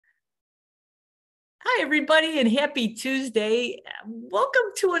everybody, and happy Tuesday. Welcome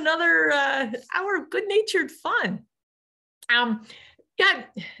to another hour of good-natured fun. Yeah,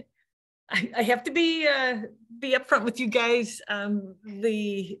 I have to be upfront with you guys.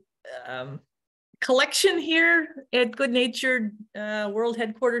 The collection here at Good Natured World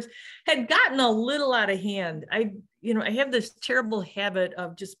Headquarters had gotten a little out of hand. I have this terrible habit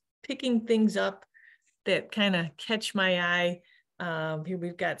of just picking things up that kind of catch my eye. Here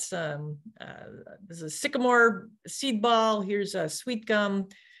we've got some, this is a sycamore seed ball. Here's a sweet gum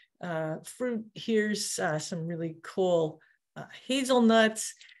fruit. Here's some really cool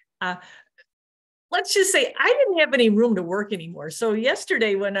hazelnuts. Let's just say I didn't have any room to work anymore. So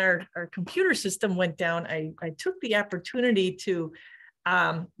yesterday when our computer system went down, I took the opportunity to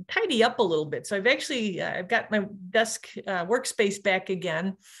tidy up a little bit. So I've got my desk workspace back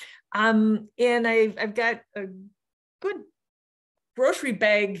again. And I've got a good grocery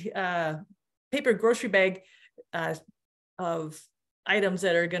bag, paper grocery bag of items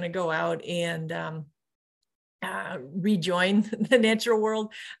that are going to go out and rejoin the natural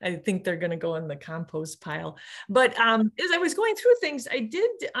world. I think they're going to go in the compost pile. But as I was going through things, I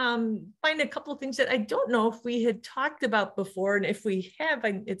did find a couple of things that I don't know if we had talked about before. And if we have,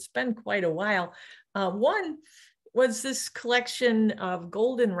 it's been quite a while. One was this collection of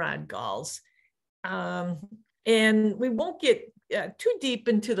goldenrod galls. And we won't get too deep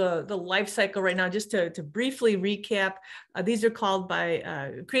into the life cycle right now. Just to briefly recap, these are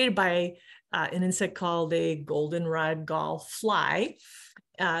created by an insect called a goldenrod gall fly.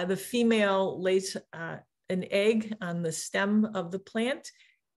 The female lays an egg on the stem of the plant,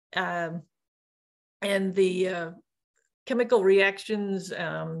 and the chemical reactions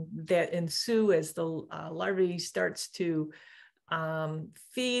that ensue as the larvae starts to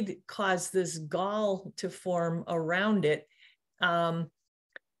feed cause this gall to form around it.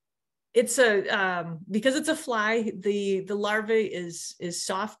 It's because it's a fly, the larvae is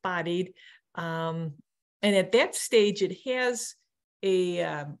soft-bodied, and at that stage it has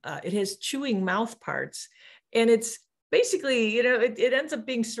it has chewing mouth parts, and it's basically, it ends up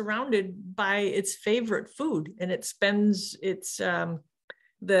being surrounded by its favorite food, and it spends its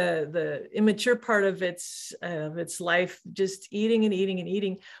the immature part of its life just eating and eating and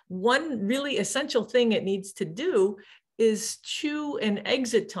eating. One really essential thing it needs to do is chew an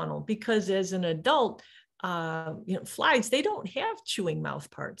exit tunnel, because as an adult, flies, they don't have chewing mouth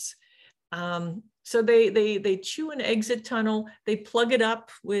parts. So they chew an exit tunnel, they plug it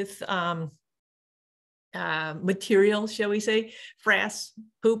up with material, shall we say, frass,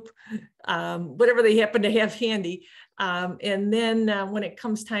 poop, whatever they happen to have handy. And then when it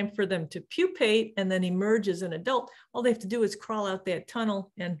comes time for them to pupate and then emerge as an adult, all they have to do is crawl out that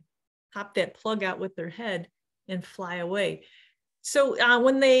tunnel and pop that plug out with their head and fly away. So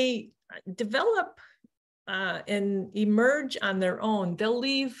when they develop and emerge on their own, they'll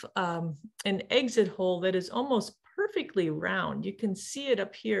leave an exit hole that is almost perfectly round. You can see it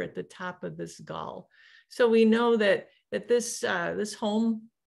up here at the top of this gall. So we know that this home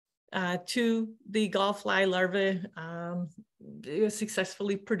to the gall fly larvae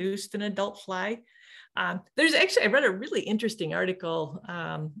successfully produced an adult fly. There's actually, I read a really interesting article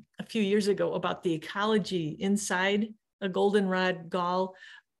a few years ago about the ecology inside a goldenrod gall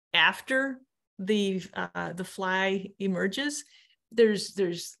after the fly emerges.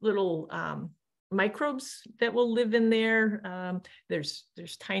 There's little microbes that will live in there. There's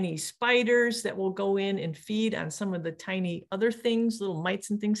tiny spiders that will go in and feed on some of the tiny other things, little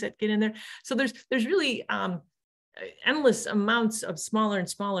mites and things that get in there. So there's really endless amounts of smaller and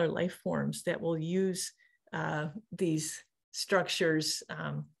smaller life forms that will use these structures.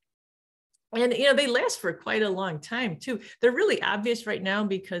 And they last for quite a long time too. They're really obvious right now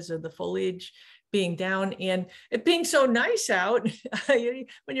because of the foliage being down and it being so nice out.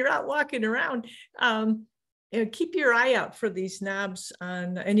 When you're out walking around, keep your eye out for these knobs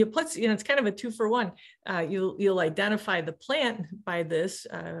on, and you put, it's kind of a 2-for-1. You'll identify the plant by this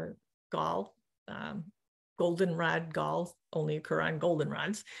gall. Goldenrod galls only occur on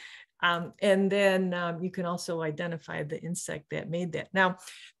goldenrods. And then you can also identify the insect that made that. Now,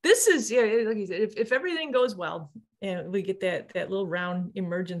 this is, like you said, if everything goes well and we get that little round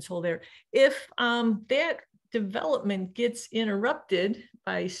emergence hole there, if that development gets interrupted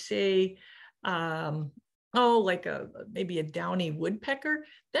by, say, maybe a downy woodpecker,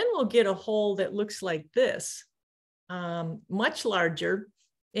 then we'll get a hole that looks like this, much larger.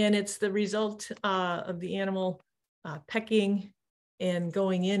 And it's the result of the animal pecking and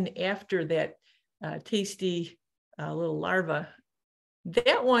going in after that tasty little larva.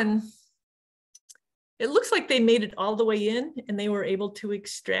 That one, it looks like they made it all the way in and they were able to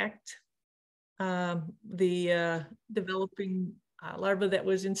extract the developing larva that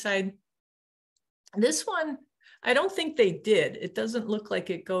was inside. This one, I don't think they did. It doesn't look like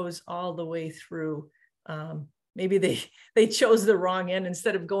it goes all the way through. Maybe they chose the wrong end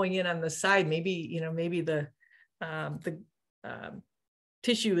instead of going in on the side. Maybe, maybe the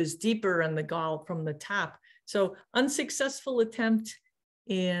tissue is deeper on the gall from the top. So unsuccessful attempt.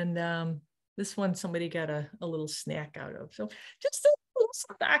 And this one, somebody got a little snack out of. So just a little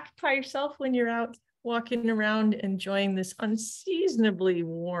something to occupy yourself when you're out walking around, enjoying this unseasonably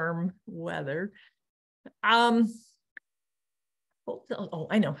warm weather. Oh,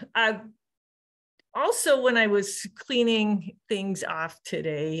 I know. Also, when I was cleaning things off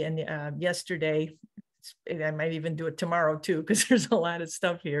today and yesterday, I might even do it tomorrow too, because there's a lot of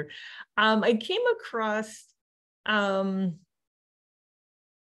stuff here. I came across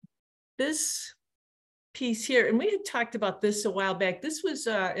this piece here, and we had talked about this a while back. This was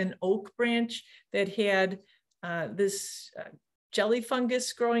an oak branch that had this jelly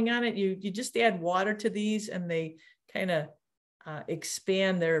fungus growing on it. You just add water to these and they kind of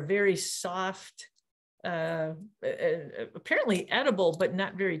expand. They're very soft, apparently edible, but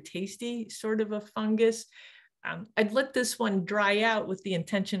not very tasty sort of a fungus. I'd let this one dry out with the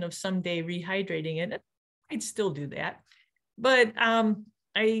intention of someday rehydrating it. I'd still do that. But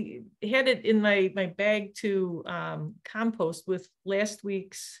I had it in my bag to compost with last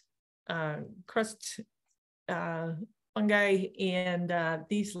week's crust fungi and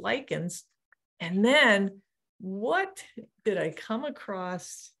these lichens. And then what did I come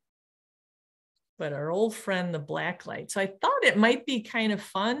across but our old friend, the blacklight. So I thought it might be kind of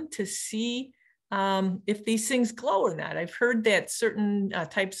fun to see if these things glow or not. I've heard that certain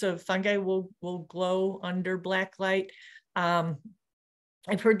types of fungi will glow under blacklight.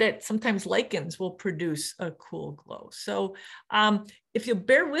 I've heard that sometimes lichens will produce a cool glow. So if you'll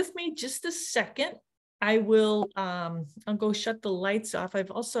bear with me just a second, I will, I'll go shut the lights off. I've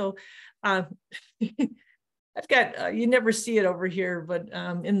also, I've got, you never see it over here, but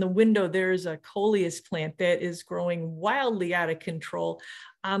in the window, there's a coleus plant that is growing wildly out of control.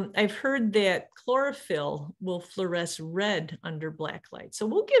 I've heard that chlorophyll will fluoresce red under black light. So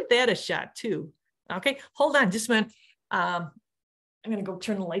we'll give that a shot too. Okay, hold on just a minute. I'm gonna go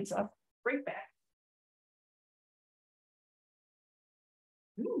turn the lights off, right back.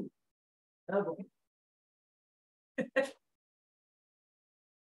 Ooh. Oh boy. A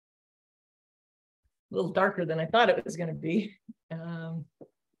little darker than I thought it was going to be. All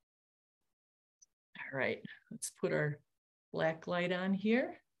right, let's put our black light on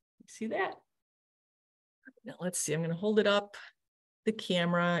here. You see that? Now let's see, I'm going to hold it up the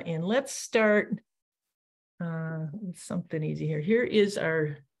camera and let's start with something easy here. Here is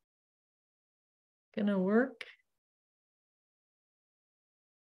our, gonna work.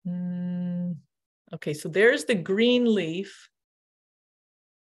 Okay, so there's the green leaf.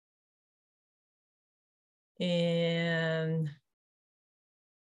 And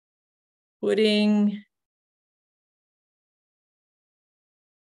putting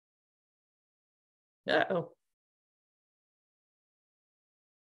uh-oh.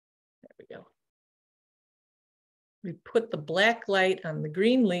 There we go. We put the black light on the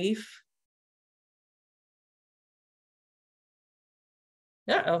green leaf.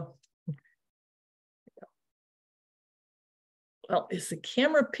 Uh-oh. Well, is the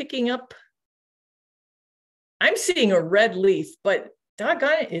camera picking up? I'm seeing a red leaf, but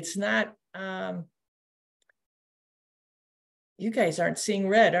doggone it, it's not, you guys aren't seeing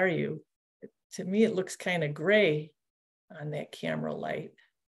red, are you? To me, it looks kind of gray on that camera light.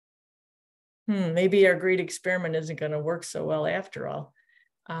 Maybe our great experiment isn't going to work so well after all.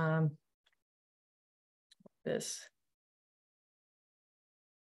 This.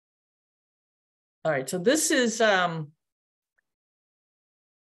 All right, so this is,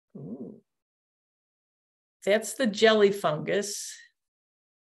 ooh. That's the jelly fungus.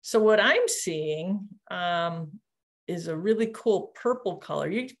 So what I'm seeing is a really cool purple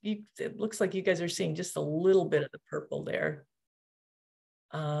color. It looks like you guys are seeing just a little bit of the purple there.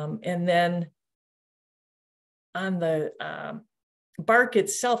 And then on the bark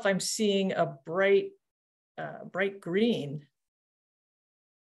itself, I'm seeing a bright green.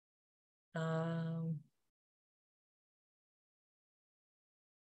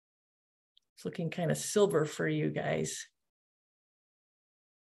 It's looking kind of silver for you guys.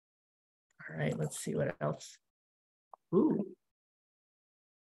 All right, let's see what else. Ooh.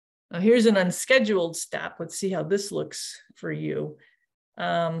 Now here's an unscheduled stop. Let's see how this looks for you.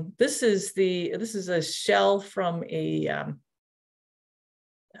 This is a shell from a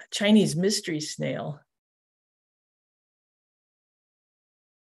Chinese mystery snail.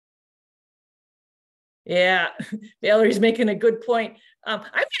 Yeah, Valerie's making a good point. I'm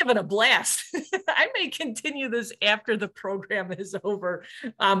having a blast. I may continue this after the program is over.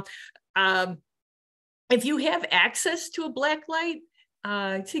 Um, um, if you have access to a black light,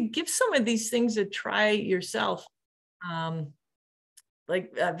 to give some of these things a try yourself.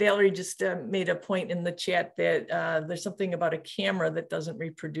 Like Valerie just made a point in the chat that there's something about a camera that doesn't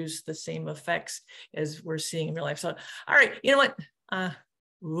reproduce the same effects as we're seeing in real life. So, all right, you know what?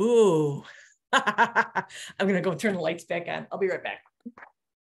 Ooh, I'm gonna go turn the lights back on. I'll be right back.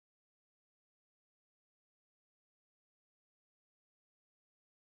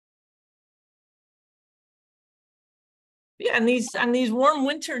 Yeah, on these warm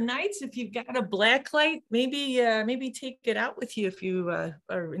winter nights, if you've got a black light, maybe take it out with you if you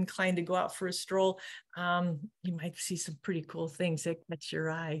are inclined to go out for a stroll. You might see some pretty cool things that catch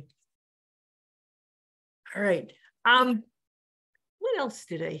your eye. All right. What else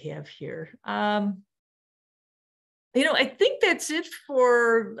did I have here? I think that's it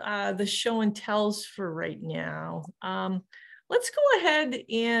for the show and tells for right now. Let's go ahead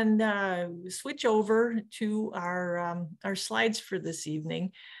and switch over to our slides for this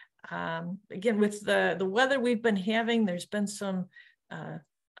evening. Again, with the weather we've been having, there's been some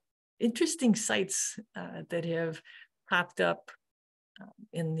interesting sights that have popped up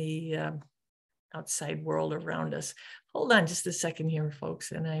in the outside world around us. Hold on just a second here,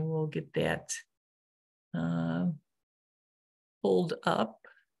 folks, and I will get that pulled up.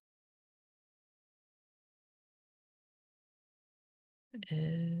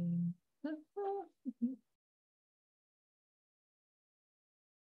 And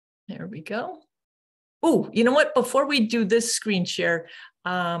there we go. Oh, you know what? Before we do this screen share,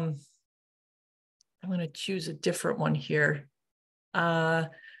 I'm going to choose a different one here.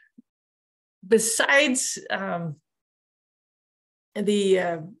 Besides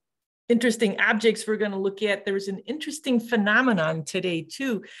the interesting objects we're going to look at, there was an interesting phenomenon today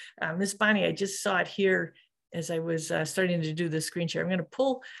too. Miss Bonnie, I just saw it here as I was starting to do the screen share. I'm going to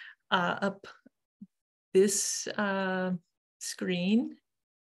pull up this screen,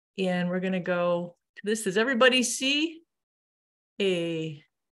 and we're going to go to this. Does everybody see a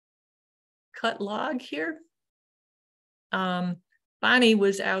cut log here? Bonnie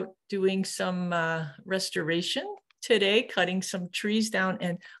was out doing some restoration today, cutting some trees down,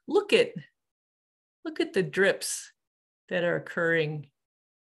 and look at the drips that are occurring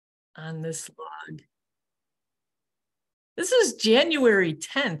on this log. This is January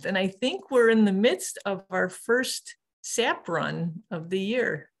 10th, and I think we're in the midst of our first sap run of the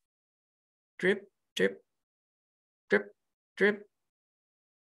year. Drip, drip, drip, drip,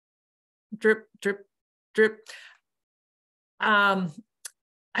 drip, drip, drip.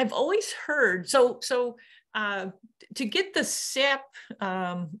 I've always heard, to get the sap,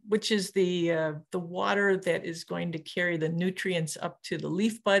 which is the water that is going to carry the nutrients up to the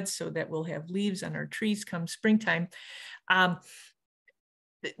leaf buds so that we'll have leaves on our trees come springtime,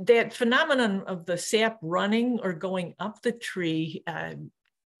 that phenomenon of the sap running or going up the tree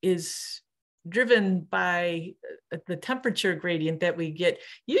is driven by the temperature gradient that we get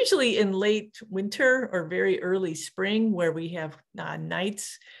usually in late winter or very early spring, where we have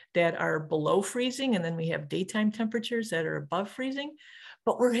nights that are below freezing, and then we have daytime temperatures that are above freezing.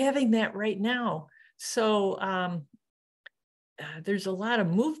 But we're having that right now. So there's a lot of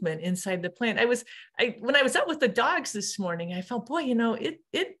movement inside the plant. When I was out with the dogs this morning, I felt, boy,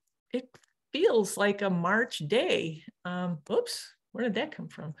 it feels like a March day. Oops, where did that come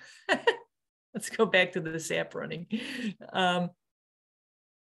from? Let's go back to the sap running.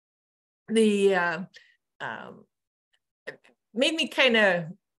 Made me kind of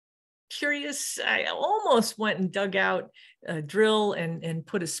curious. I almost went and dug out a drill and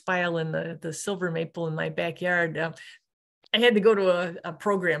put a spile in the silver maple in my backyard. I had to go to a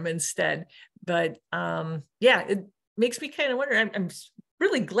program instead, but yeah, it makes me kind of wonder. I'm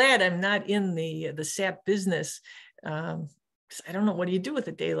really glad I'm not in the sap business. I don't know, what do you do with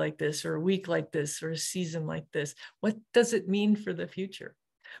a day like this, or a week like this, or a season like this? What does it mean for the future?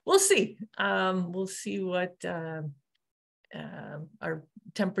 We'll see. We'll see what our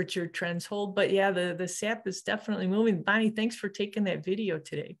temperature trends hold. But yeah, the sap is definitely moving. Bonnie, thanks for taking that video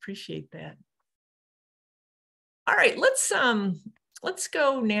today. Appreciate that. All right, let's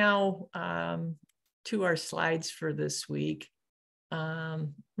go now to our slides for this week.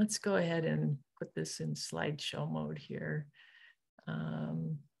 Let's go ahead and put this in slideshow mode here.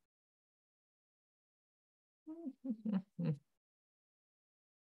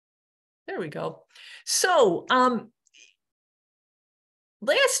 There we go. So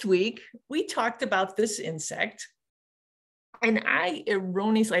last week we talked about this insect, And I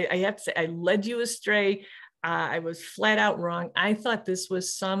erroneously, I have to say, I led you astray. I was flat out wrong. I thought this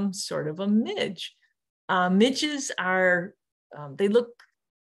was some sort of a midge. Midges are, they look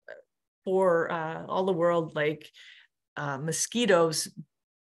for all the world like mosquitoes,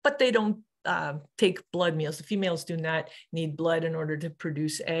 but they don't take blood meals. The females do not need blood in order to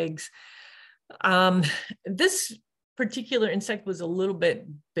produce eggs. This particular insect was a little bit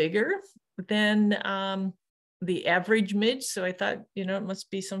bigger than the average midge. So I thought, it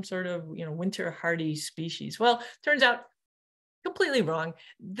must be some sort of, winter hardy species. Well, turns out completely wrong.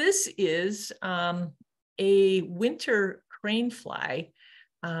 This is a winter crane fly.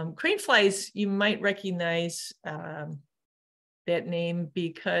 Crane flies, you might recognize that name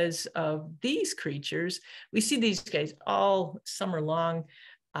because of these creatures. We see these guys all summer long.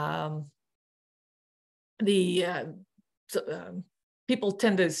 People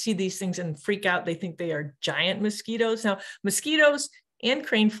tend to see these things and freak out. They think they are giant mosquitoes. Now, mosquitoes and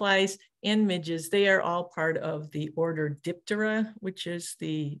crane flies and midges, they are all part of the order Diptera, which is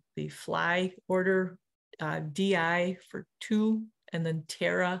the fly order, DI for two, and then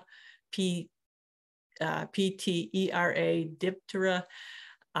Ptera, Ptera, Diptera,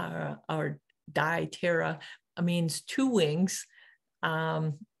 or Diptera means two wings.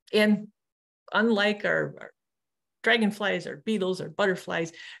 And unlike our dragonflies or beetles or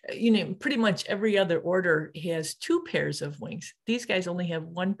butterflies, pretty much every other order has two pairs of wings. These guys only have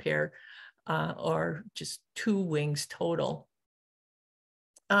one pair or just two wings total.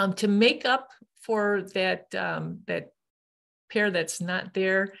 To make up for that, that pair that's not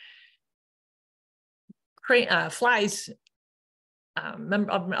there, flies,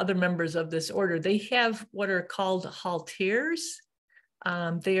 other members of this order, they have what are called halteres.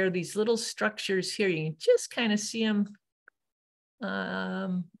 They are these little structures here. You can just kind of see them.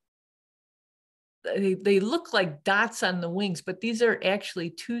 They look like dots on the wings, but these are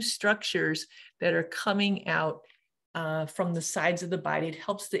actually two structures that are coming out from the sides of the body. It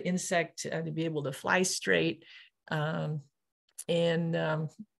helps the insect to be able to fly straight. I've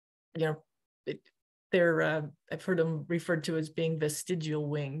heard them referred to as being vestigial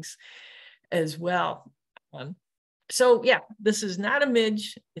wings as well. So yeah, this is not a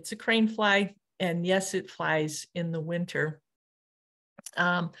midge, it's a crane fly, and yes, it flies in the winter.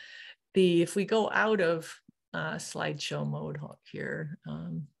 If we go out of slideshow mode here,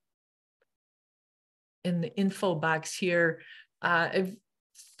 in the info box here, I've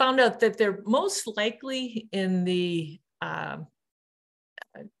found out that they're most likely in the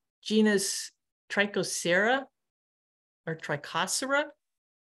genus Trichosera or Trichosera.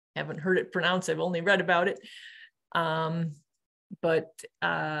 Haven't heard it pronounced, I've only read about it.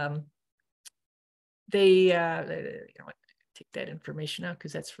 Take that information out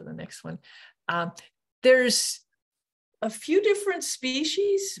because that's for the next one. There's a few different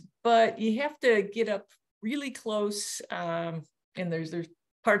species, but you have to get up really close. And there's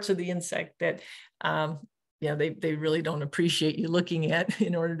parts of the insect that they really don't appreciate you looking at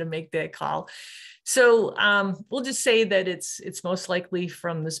in order to make that call. So we'll just say that it's most likely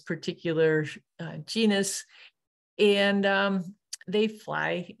from this particular genus. And they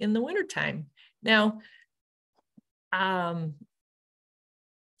fly in the wintertime. Now,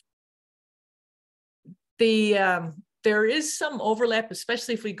 there is some overlap,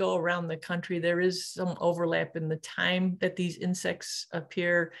 especially if we go around the country. There is some overlap in the time that these insects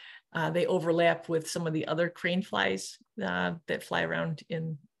appear. They overlap with some of the other crane flies that fly around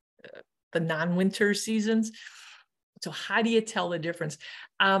in the non-winter seasons. So how do you tell the difference?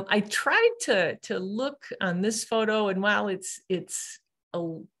 I tried to look on this photo, and while it's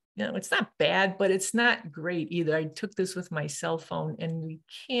not bad, but it's not great either. I took this with my cell phone, and we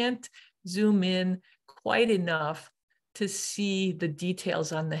can't zoom in quite enough to see the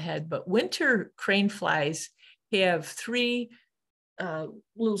details on the head. But winter crane flies have three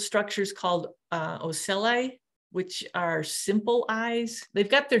little structures called ocelli, which are simple eyes. They've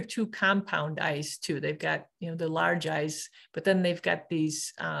got their two compound eyes too. They've got, the large eyes, but then they've got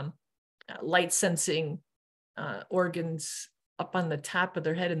these light sensing organs up on the top of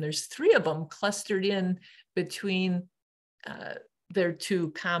their head. And there's three of them clustered in between their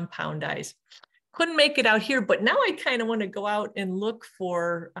two compound eyes. Couldn't make it out here, but now I kind of want to go out and look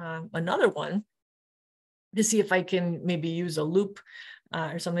for another one to see if I can maybe use a loop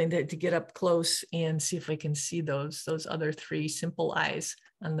or something to get up close and see if I can see those other three simple eyes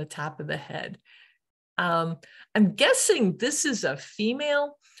on the top of the head. I'm guessing this is a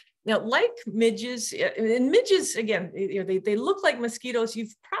female. Now, like midges, and midges, again, they look like mosquitoes.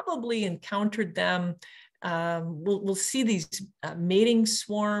 You've probably encountered them. We'll see these mating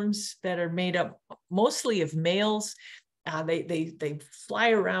swarms that are made up mostly of males. They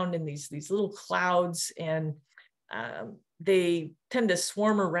fly around in these little clouds, and they tend to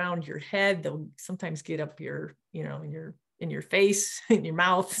swarm around your head. They'll sometimes get up your, in your face, in your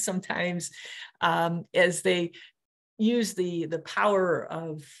mouth sometimes, as they use the power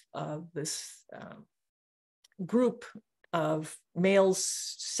of this group of males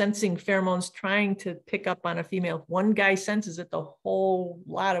sensing pheromones, trying to pick up on a female. If one guy senses it, the whole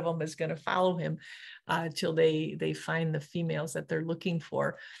lot of them is going to follow him till they find the females that they're looking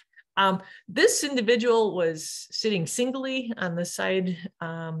for. This individual was sitting singly on the side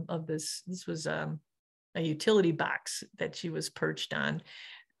of this. This was a utility box that she was perched on.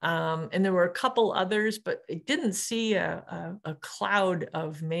 And there were a couple others, but it didn't see a cloud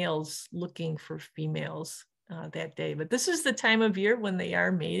of males looking for females that day. But this is the time of year when they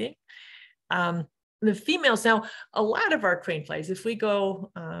are mating. The females, now, a lot of our crane flies, if we go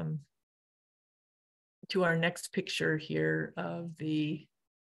to our next picture here of this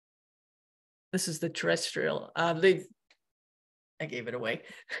is the terrestrial, I gave it away.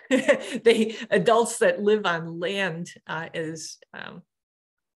 The adults that live on land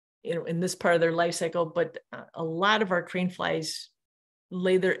in this part of their life cycle, but a lot of our crane flies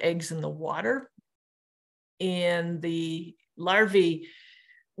lay their eggs in the water, and the larvae,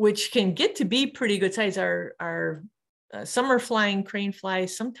 which can get to be pretty good size, are summer flying crane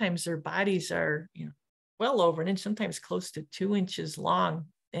flies. Sometimes their bodies are well over an inch, sometimes close to 2 inches long,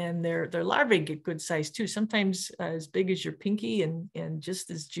 and their larvae get good size too, sometimes as big as your pinky and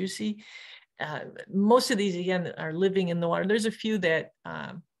just as juicy. Most of these, again, are living in the water. There's a few that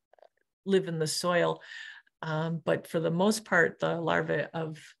live in the soil, but for the most part, the larvae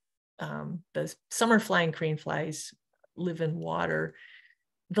of the summer flying crane flies live in water.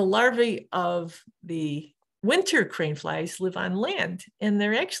 The larvae of the winter crane flies live on land, and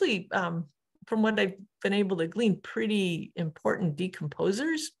they're actually, from what I've been able to glean, pretty important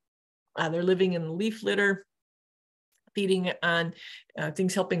decomposers. They're living in leaf litter, feeding on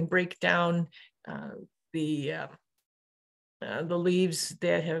things helping break down the leaves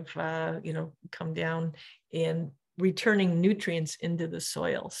that have come down, and returning nutrients into the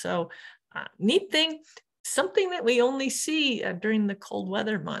soil. So neat thing, something that we only see during the cold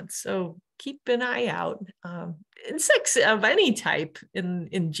weather months. So keep an eye out. Insects of any type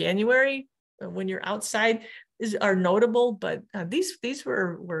in January when you're outside are notable, but these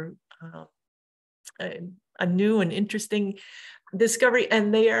were a new and interesting discovery,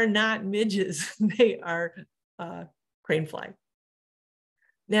 and they are not midges. They are crane fly.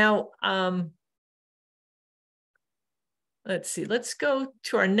 Now, let's see, let's go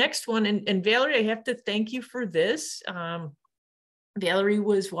to our next one. And Valerie, I have to thank you for this. Valerie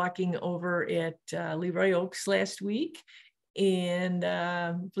was walking over at Leroy Oaks last week, and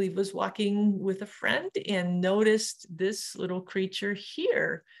I believe was walking with a friend and noticed this little creature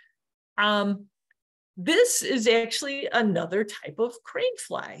here. This is actually another type of crane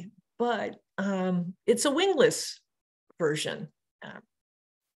fly, but it's a wingless version.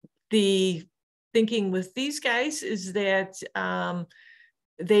 The thinking with these guys is that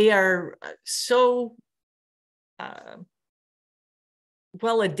they are so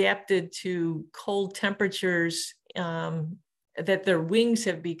well adapted to cold temperatures that their wings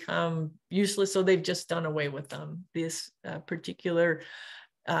have become useless, so they've just done away with them. This particular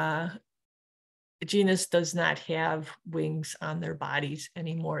genus does not have wings on their bodies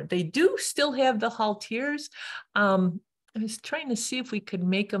anymore. They do still have the halteres. I was trying to see if we could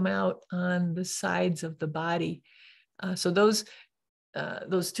make them out on the sides of the body. So those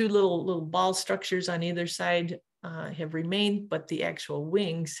two little ball structures on either side have remained, but the actual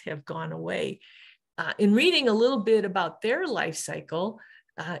wings have gone away. In reading a little bit about their life cycle,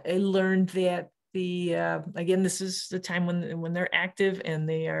 I learned that again, this is the time when they're active and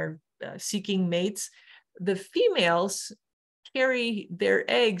they are seeking mates. The females carry their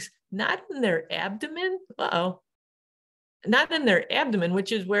eggs not in their abdomen, not in their abdomen,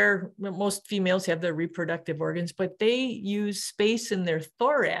 which is where most females have their reproductive organs, but they use space in their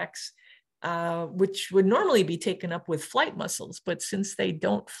thorax, which would normally be taken up with flight muscles. But since they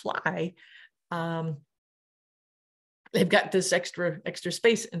don't fly, they've got this extra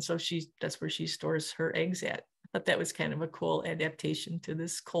space. And so that's where she stores her eggs at. I thought that was kind of a cool adaptation to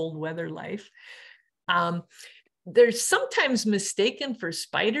this cold weather life. They're sometimes mistaken for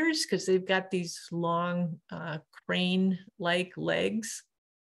spiders because they've got these long crane-like legs,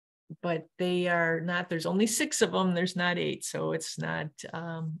 but they are not. There's only 6 of them. There's not 8, so it's not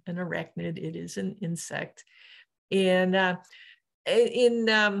an arachnid. It is an insect. And in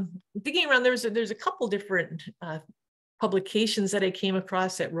digging around, there's a couple different publications that I came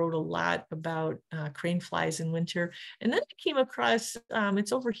across that wrote a lot about crane flies in winter. And then I came across,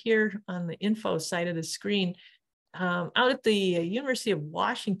 it's over here on the info side of the screen, out at the University of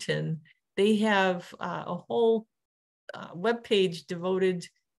Washington, they have a whole webpage devoted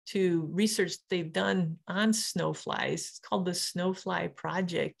to research they've done on snowflies. It's called the Snowfly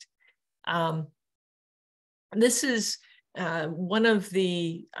Project. This is one of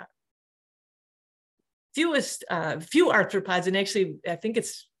the few arthropods, and actually I think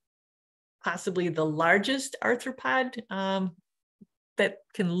it's possibly the largest arthropod that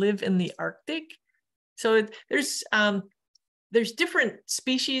can live in the Arctic. So there's different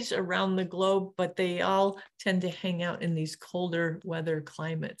species around the globe, but they all tend to hang out in these colder weather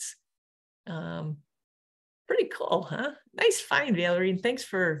climates. Pretty cool, huh? Nice find, Valerie, and thanks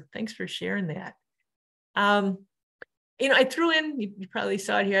for sharing that. I threw in, you probably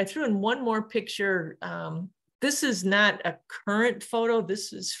saw it here, I threw in one more picture. This is not a current photo.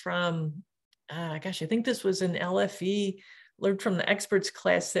 This is from, gosh, I think this was an LFE, learned from the experts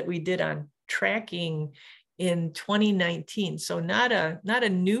class that we did on tracking in 2019. So not a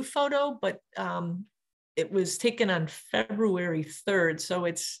new photo, but it was taken on February 3rd. So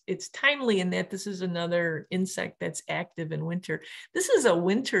it's timely in that this is another insect that's active in winter. This is a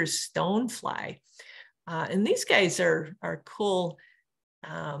winter stonefly. And these guys are cool.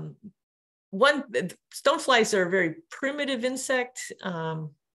 Stoneflies are a very primitive insect.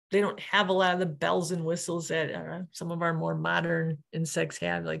 They don't have a lot of the bells and whistles that some of our more modern insects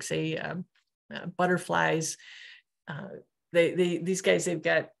have, like say butterflies. These guys, they've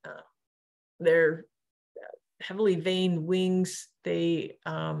got their heavily veined wings. They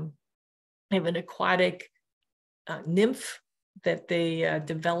have an aquatic nymph that they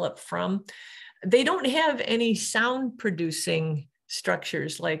develop from. They don't have any sound producing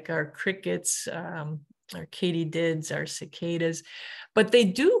structures like our crickets, our katydids, our cicadas, but they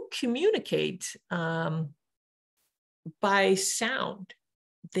do communicate by sound.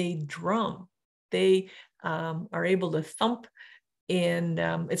 They drum. They are able to thump, and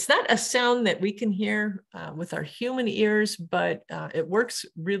it's not a sound that we can hear with our human ears, but it works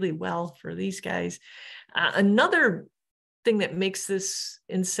really well for these guys. Another thing that makes this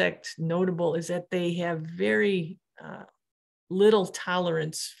insect notable is that they have very little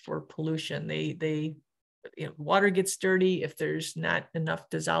tolerance for pollution. Water gets dirty. If there's not enough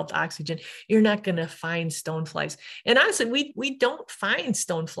dissolved oxygen, you're not going to find stoneflies. And honestly, we don't find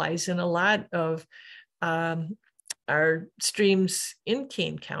stoneflies in a lot of our streams in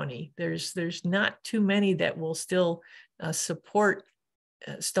Kane County. There's not too many that will still support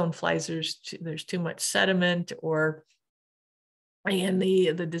stoneflies. There's too much sediment, and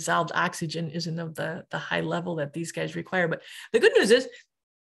the dissolved oxygen isn't of the high level that these guys require. But the good news is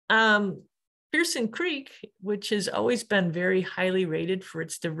Pearson Creek, which has always been very highly rated for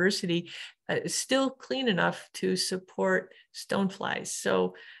its diversity, is still clean enough to support stoneflies.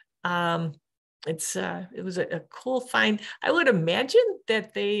 So it was a cool find. I would imagine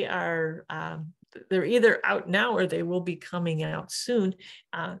that they're either out now or they will be coming out soon.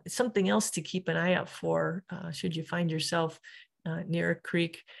 It's something else to keep an eye out for should you find yourself near a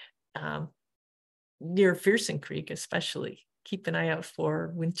creek, near Pearson Creek especially. Keep an eye out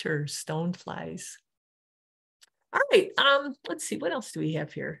for winter stoneflies. All right, let's see, what else do we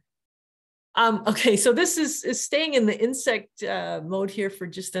have here? Okay, so this is staying in the insect mode here for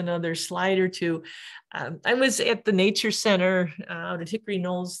just another slide or two. I was at the Nature Center out at Hickory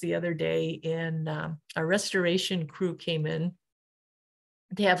Knolls the other day, and our restoration crew came in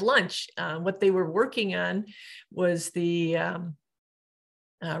to have lunch. What they were working on was the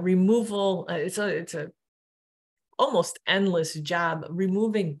removal. It's a almost endless job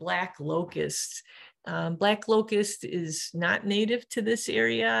removing black locusts. Black locust is not native to this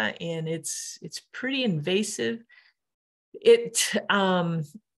area, and it's pretty invasive. It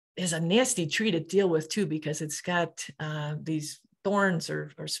is a nasty tree to deal with too, because it's got these thorns or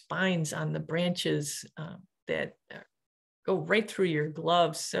spines on the branches that go right through your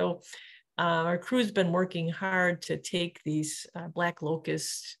gloves. So our crew's been working hard to take these black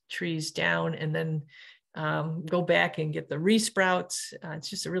locust trees down and then go back and get the resprouts. It's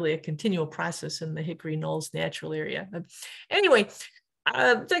just really a continual process in the Hickory Knolls natural area. But anyway,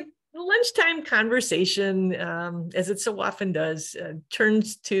 the lunchtime conversation, as it so often does,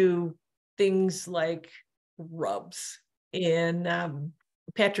 turns to things like rubs. And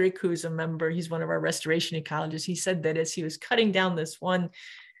Patrick, who's a member, he's one of our restoration ecologists, he said that as he was cutting down this one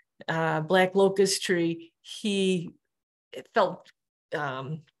black locust tree, it felt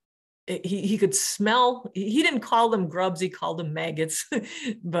he could smell. He didn't call them grubs, he called them maggots.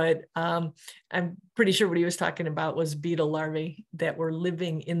 But I'm pretty sure what he was talking about was beetle larvae that were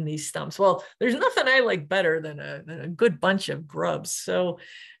living in these stumps. Well, there's nothing I like better than a good bunch of grubs. So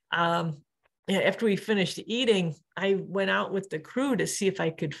after we finished eating, I went out with the crew to see if I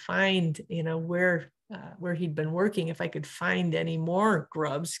could find, where he'd been working, if I could find any more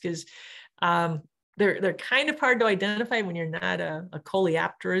grubs, because they're kind of hard to identify when you're not a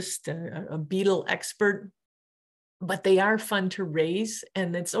coleopterist, a beetle expert, but they are fun to raise.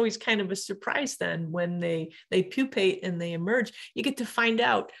 And it's always kind of a surprise then when they pupate and they emerge. You get to find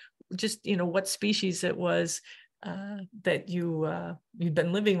out just, what species it was that you've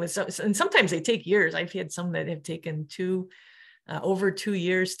been living with. And sometimes they take years. I've had some that have taken over 2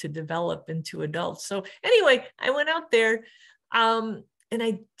 years to develop into adults. So anyway, I went out there and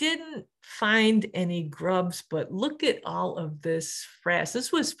I didn't find any grubs, but look at all of this frass.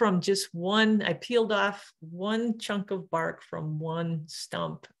 This was from just I peeled off one chunk of bark from one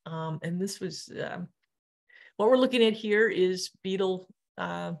stump. And this was, what we're looking at here is beetle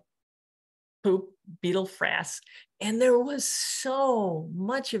poop, beetle frass. And there was so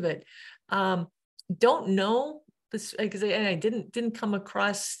much of it. Don't know this, because I didn't come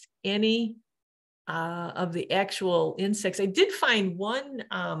across any of the actual insects. I did find one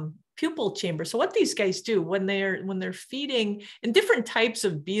pupal chamber. So what these guys do when they're feeding, and different types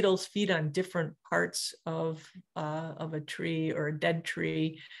of beetles feed on different parts of a tree or a dead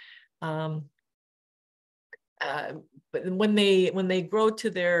tree. But when they grow to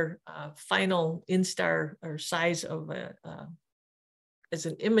their final instar or size of as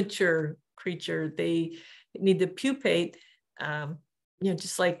an immature creature, they need to pupate.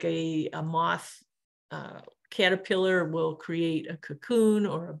 Just like a moth caterpillar will create a cocoon,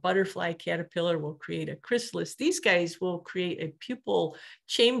 or a butterfly caterpillar will create a chrysalis. These guys will create a pupal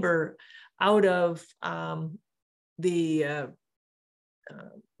chamber out of the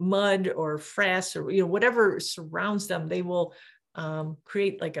mud or frass, or whatever surrounds them. They will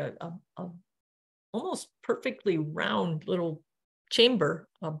create like a almost perfectly round little chamber,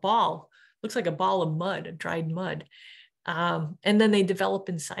 a ball. Looks like a ball of mud, a dried mud. And then they develop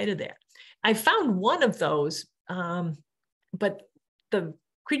inside of that. I found one of those, but the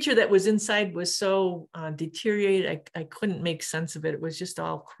creature that was inside was so deteriorated, I couldn't make sense of it. It was just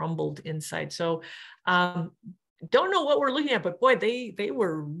all crumbled inside. So don't know what we're looking at, but boy, they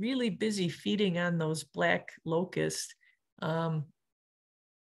were really busy feeding on those black locusts.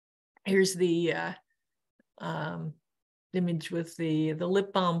 Here's the image with the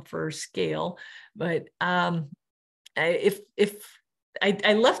lip balm for scale, but if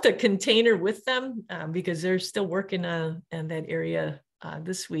I left a container with them because they're still working on that area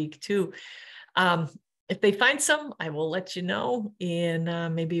this week too. If they find some, I will let you know,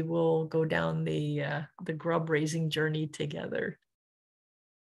 and maybe we'll go down the grub raising journey together.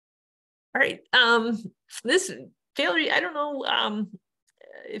 All right, this Valerie, I don't know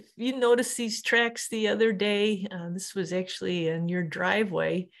if you noticed these tracks the other day. This was actually in your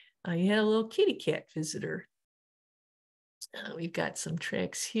driveway. You had a little kitty cat visitor. We've got some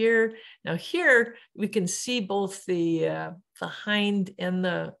tracks here. Now here we can see both the hind and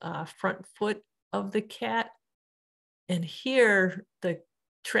the front foot of the cat. And here the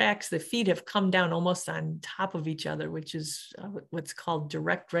tracks, the feet have come down almost on top of each other, which is what's called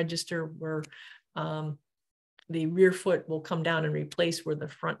direct register, where the rear foot will come down and replace where the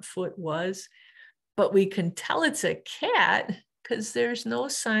front foot was. But we can tell it's a cat because there's no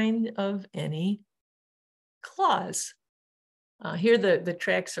sign of any claws. Here the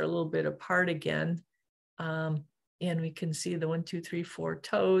tracks are a little bit apart again, and we can see the 1, 2, 3, 4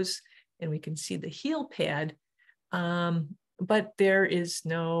 toes, and we can see the heel pad, but there is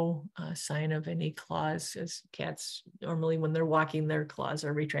no sign of any claws, as cats normally, when they're walking, their claws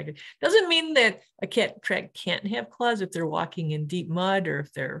are retracted. Doesn't mean that a cat track can't have claws if they're walking in deep mud, or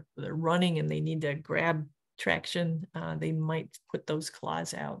if they're running and they need to grab traction, they might put those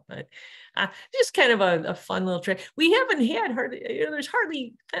claws out. But just kind of a fun little track. We haven't had there's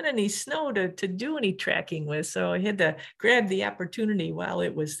hardly been any snow to do any tracking with, so I had to grab the opportunity while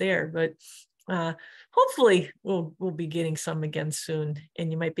it was there. But hopefully we'll be getting some again soon,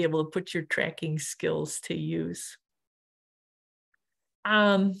 and you might be able to put your tracking skills to use.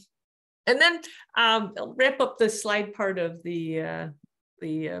 And then I'll wrap up the slide part of the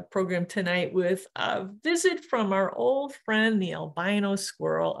program tonight with a visit from our old friend, the albino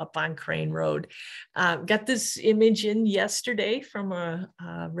squirrel up on Crane Road. Got this image in yesterday from a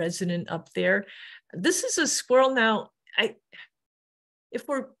resident up there. This is a squirrel. Now, if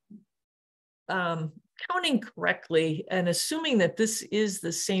we're counting correctly and assuming that this is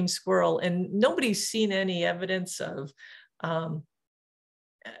the same squirrel, and nobody's seen any evidence of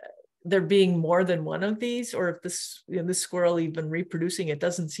there being more than one of these, or if this, this squirrel even reproducing, it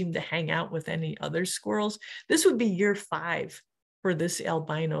doesn't seem to hang out with any other squirrels. This would be year 5 for this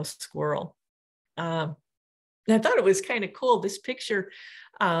albino squirrel. And I thought it was kind of cool, this picture,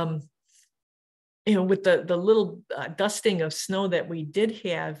 with the little dusting of snow that we did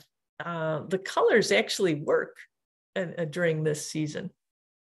have, the colors actually work during this season.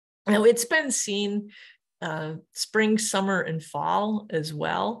 Now, it's been seen spring, summer, and fall as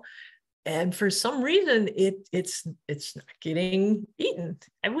well. And for some reason, it's not getting eaten.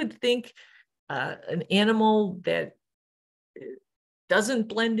 I would think an animal that doesn't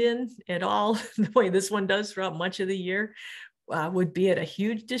blend in at all the way this one does throughout much of the year would be at a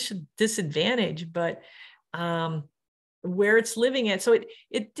huge disadvantage. But where it's living at, so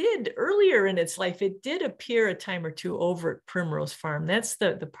it did earlier in its life, it did appear a time or two over at Primrose Farm. That's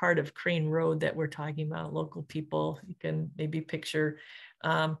the part of Crane Road that we're talking about. Local people, you can maybe picture.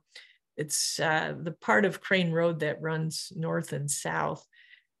 It's the part of Crane Road that runs north and south,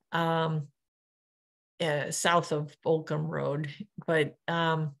 south of Oldcombe Road. But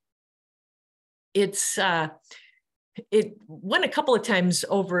it went a couple of times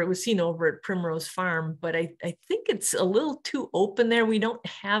over. It was seen over at Primrose Farm, but I think it's a little too open there. We don't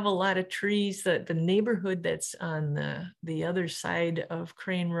have a lot of trees. The neighborhood that's on the other side of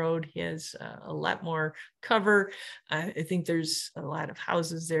Crane Road has a lot more cover. I think there's a lot of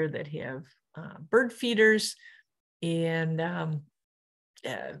houses there that have bird feeders, and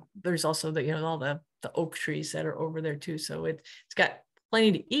there's also all the oak trees that are over there too. So it's got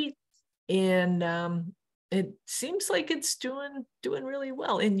plenty to eat, and it seems like it's doing really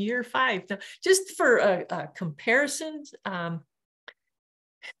well in year 5. Now, just for comparisons, a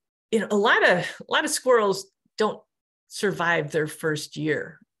lot of squirrels don't survive their first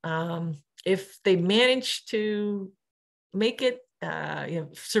year. If they manage to make it,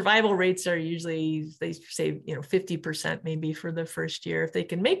 survival rates are usually, they say 50% maybe for the first year. If they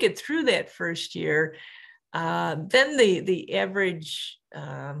can make it through that first year, then the average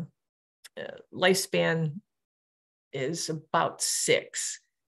lifespan is about 6.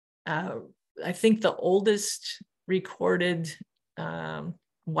 I think the oldest recorded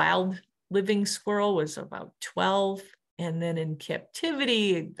wild living squirrel was about 12, and then in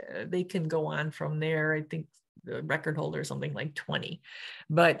captivity they can go on from there. I think the record holder is something like 20,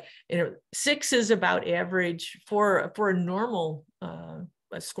 but 6 is about average for a normal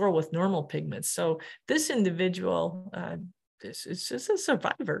a squirrel with normal pigments. So this individual, this is just a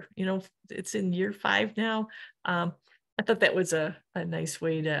survivor. It's in year 5 now. I thought that was a nice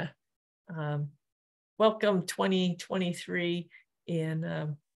way to welcome 2023,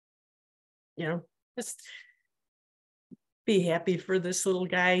 and just be happy for this little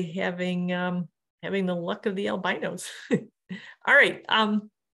guy having the luck of the albinos. All right,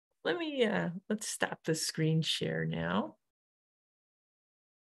 let's stop the screen share now.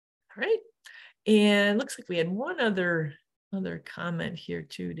 All right, and looks like we had one other comment here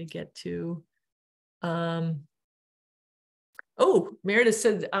too to get to. Oh, Meredith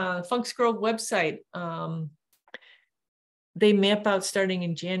said Funk's Grove website. They map out starting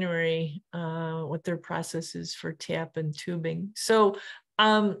in January what their process is for tap and tubing. So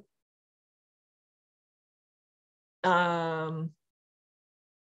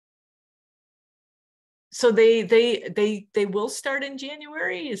so they will start in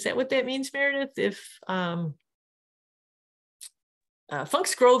January. Is that what that means, Meredith? If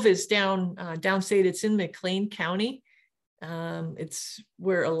Funk's Grove is downstate, it's in McLean County. It's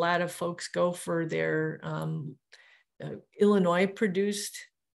where a lot of folks go for their Illinois produced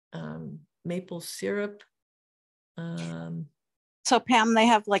maple syrup. So Pam, they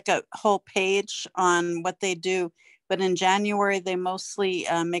have like a whole page on what they do, but in January they mostly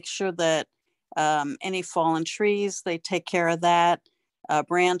make sure that any fallen trees, they take care of that,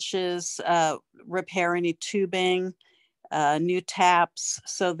 branches, repair any tubing, new taps.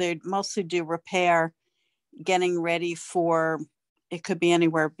 So they mostly do repair, getting ready for, it could be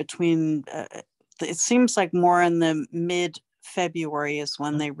anywhere between, it seems like more in the mid-February is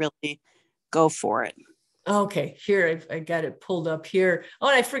when they really go for it. Okay, here I got it pulled up here. Oh,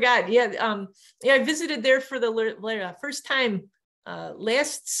 and I forgot. Yeah, I visited there for the first time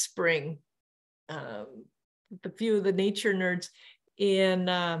last spring. A few of the nature nerds, and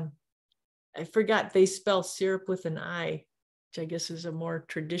I forgot they spell syrup with an I, which I guess is a more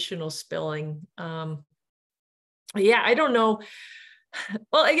traditional spelling. Yeah, I don't know.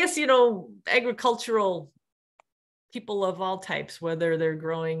 Well, I guess agricultural people of all types, whether they're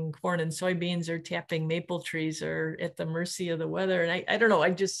growing corn and soybeans or tapping maple trees or at the mercy of the weather. And I don't know,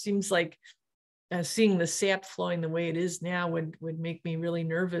 it just seems like seeing the sap flowing the way it is now would make me really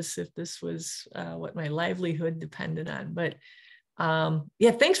nervous if this was what my livelihood depended on. But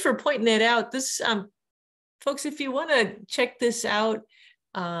yeah, thanks for pointing that out. This, folks, if you want to check this out,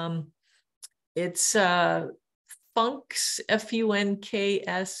 it's Funks,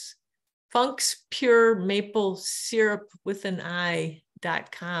 Funks, Funks Pure Maple Syrup with an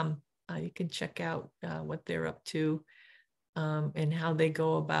I.com. You can check out what they're up to and how they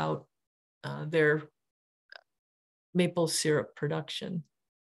go about their maple syrup production.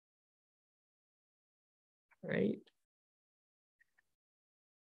 Right.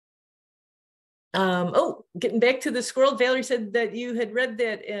 Oh, getting back to the squirrel, Valerie said that you had read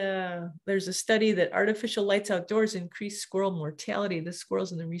that there's a study that artificial lights outdoors increase squirrel mortality. The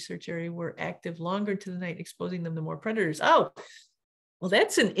squirrels in the research area were active longer into the night, exposing them to more predators. Oh, well,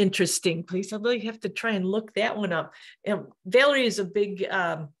 that's an interesting place. I'll really have to try and look that one up. And Valerie is a big,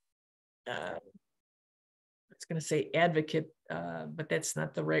 I was going to say advocate, but that's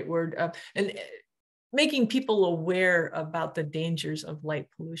not the right word. And making people aware about the dangers of light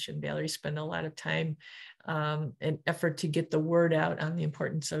pollution. Valerie spent a lot of time and effort to get the word out on the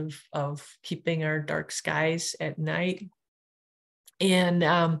importance of keeping our dark skies at night. And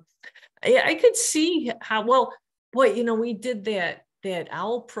yeah, I could see how, well, boy, you know, we did that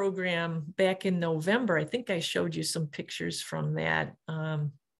owl program back in November. I think I showed you some pictures from that.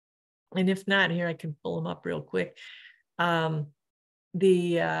 And if not, here, I can pull them up real quick. The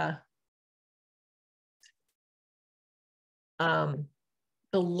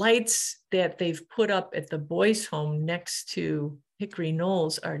lights that they've put up at the boys' home next to Hickory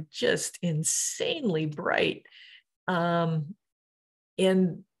Knolls are just insanely bright. And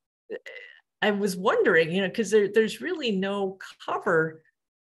I was wondering, you know, because there's really no cover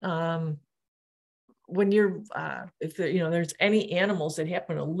when you're, if there, you know, there's any animals that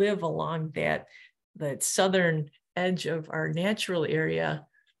happen to live along that southern edge of our natural area.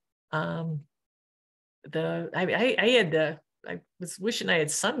 I was wishing I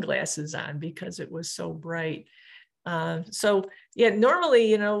had sunglasses on because it was so bright. So yeah, normally,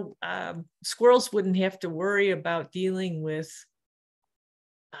 you know, squirrels wouldn't have to worry about dealing with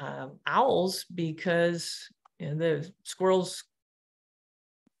owls because, you know, the squirrels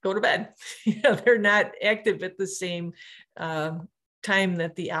go to bed. You know, they're not active at the same time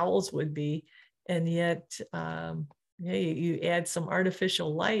that the owls would be. And yet, yeah, you add some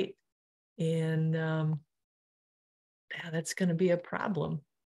artificial light and yeah, that's going to be a problem.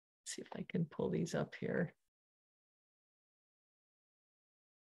 Let's see if I can pull these up here.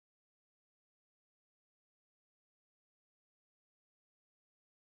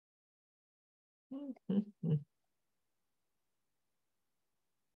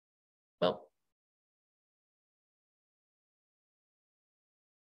 Well,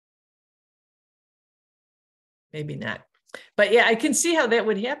 maybe not. But yeah, I can see how that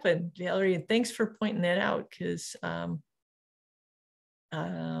would happen, Valerie. And thanks for pointing that out, because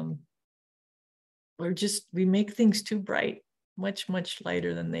we make things too bright, much, much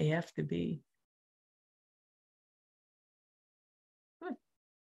lighter than they have to be.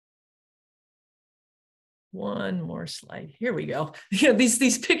 One more slide. Here we go. You know,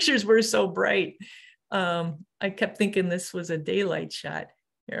 these pictures were so bright. I kept thinking this was a daylight shot.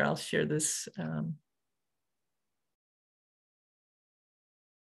 Here, I'll share this.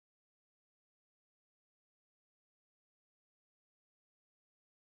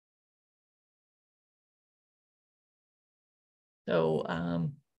 So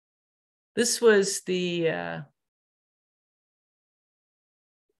this was the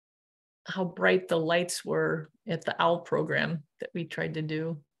how bright the lights were at the owl program that we tried to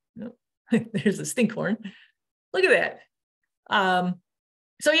do. Oh, there's a stinkhorn. Look at that.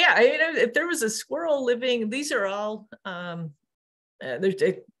 So yeah, if there was a squirrel living, these are all, there's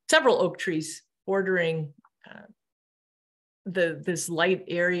several oak trees bordering this light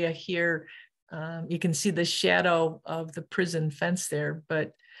area here. You can see the shadow of the prison fence there,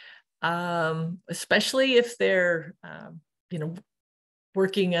 but especially if they're, you know,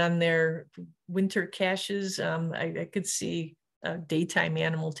 working on their winter caches, I could see a daytime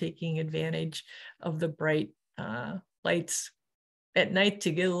animal taking advantage of the bright lights at night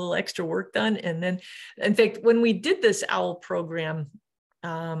to get a little extra work done. And then, in fact, when we did this owl program,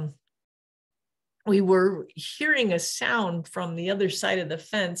 we were hearing a sound from the other side of the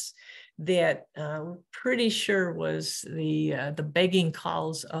fence that we're pretty sure was the begging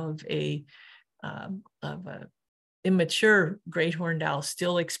calls of a immature great horned owl,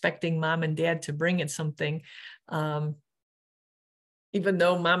 still expecting mom and dad to bring it something. Even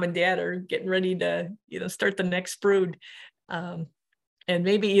though mom and dad are getting ready to, start the next brood. And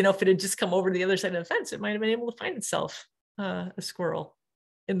maybe, if it had just come over to the other side of the fence, it might have been able to find itself a squirrel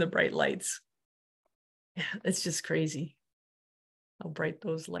in the bright lights. Yeah, it's just crazy how bright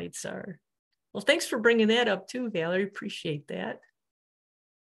those lights are. Well, thanks for bringing that up too, Valerie. Appreciate that.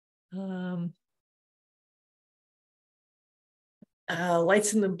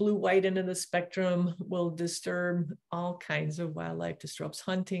 Lights in the blue-white end of the spectrum will disturb all kinds of wildlife, disrupts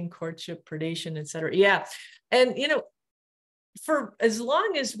hunting, courtship, predation, etc. Yeah, and for as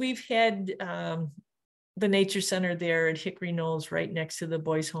long as we've had the nature center there at Hickory Knolls, right next to the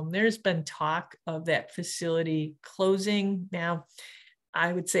boys' home, there's been talk of that facility closing. Now,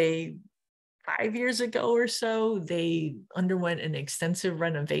 I would say 5 years ago or so, they underwent an extensive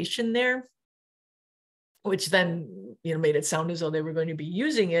renovation there, which then, made it sound as though they were going to be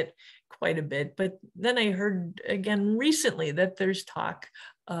using it quite a bit. But then I heard again recently that there's talk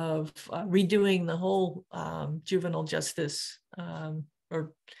of redoing the whole juvenile justice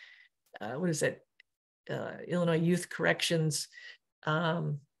what is it? Illinois Youth Corrections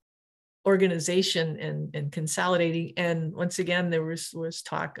organization and consolidating. And once again, there was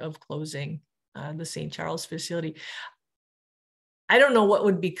talk of closing the St. Charles facility. I don't know what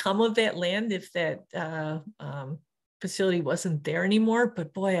would become of that land if that facility wasn't there anymore,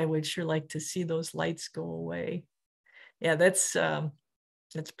 but boy, I would sure like to see those lights go away. Yeah, that's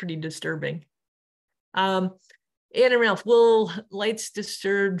pretty disturbing. Anna and Ralph, will lights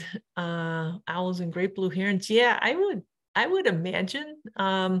disturb owls and great blue herons? Yeah, I would imagine.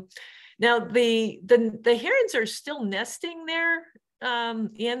 Now the herons are still nesting there.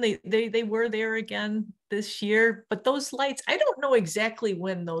 And they were there again this year, but those lights, I don't know exactly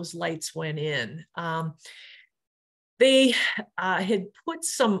when those lights went in. They had put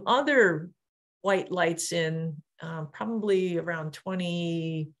some other white lights in probably around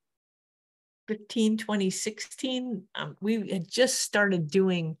 2015, 2016. We had just started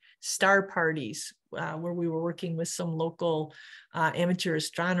doing star parties where we were working with some local amateur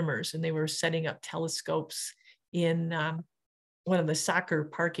astronomers, and they were setting up telescopes in one of the soccer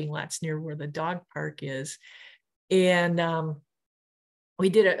parking lots near where the dog park is. And we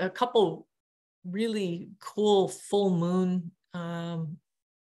did a couple really cool full moon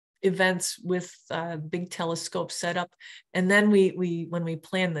events with big telescope setup. And then when we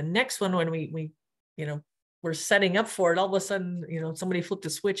planned the next one, when we were setting up for it, all of a sudden, somebody flipped a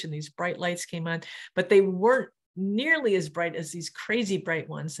switch and these bright lights came on, but they weren't nearly as bright as these crazy bright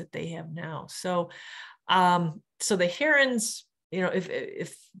ones that they have now. So the herons,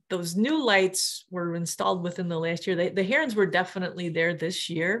 if those new lights were installed within the last year, the herons were definitely there this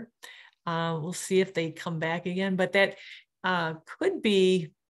year. We'll see if they come back again, but that could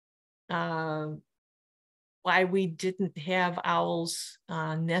be why we didn't have owls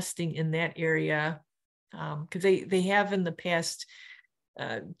nesting in that area, because they have in the past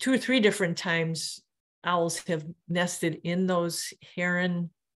 2 or 3 different times owls have nested in those heron.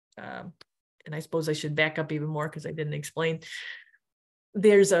 And I suppose I should back up even more because I didn't explain.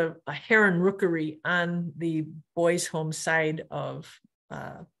 There's a heron rookery on the boys' home side of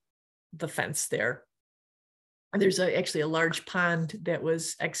the fence there. There's actually a large pond that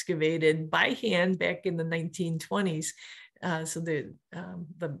was excavated by hand back in the 1920s. So the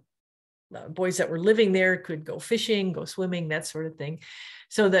boys that were living there could go fishing, go swimming, that sort of thing.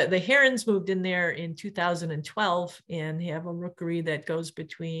 So the herons moved in there in 2012 and have a rookery that goes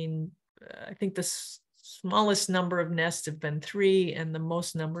between, I think the smallest number of nests have been 3 and the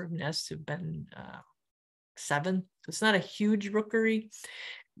most number of nests have been 7. So it's not a huge rookery,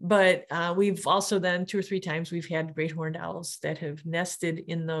 but we've also then 2 or 3 times we've had great horned owls that have nested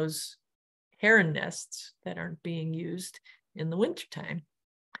in those heron nests that aren't being used in the wintertime.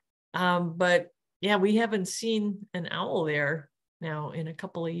 But yeah, we haven't seen an owl there now in a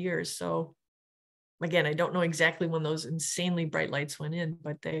couple of years. So again, I don't know exactly when those insanely bright lights went in,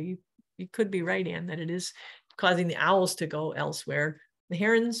 but you could be right, Anne, that it is causing the owls to go elsewhere. The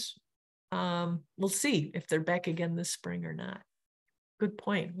herons, we'll see if they're back again this spring or not. Good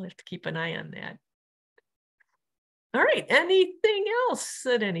point. We'll have to keep an eye on that. All right. Anything else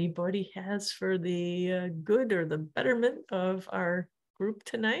that anybody has for the good or the betterment of our group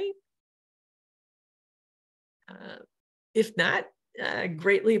tonight? If not,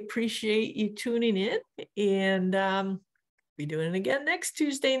 greatly appreciate you tuning in, and be doing it again next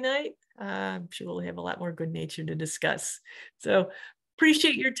Tuesday night. I'm sure we'll have a lot more good nature to discuss. So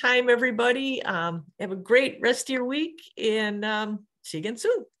appreciate your time, everybody. Have a great rest of your week, and see you again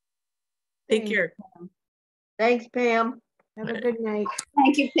soon. Take care. Thanks, Pam. Have a good night.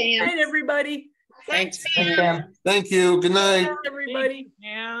 Thank you, Pam. Night, everybody. Thanks, Pam. Thank you. Good night. Everybody.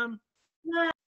 Pam.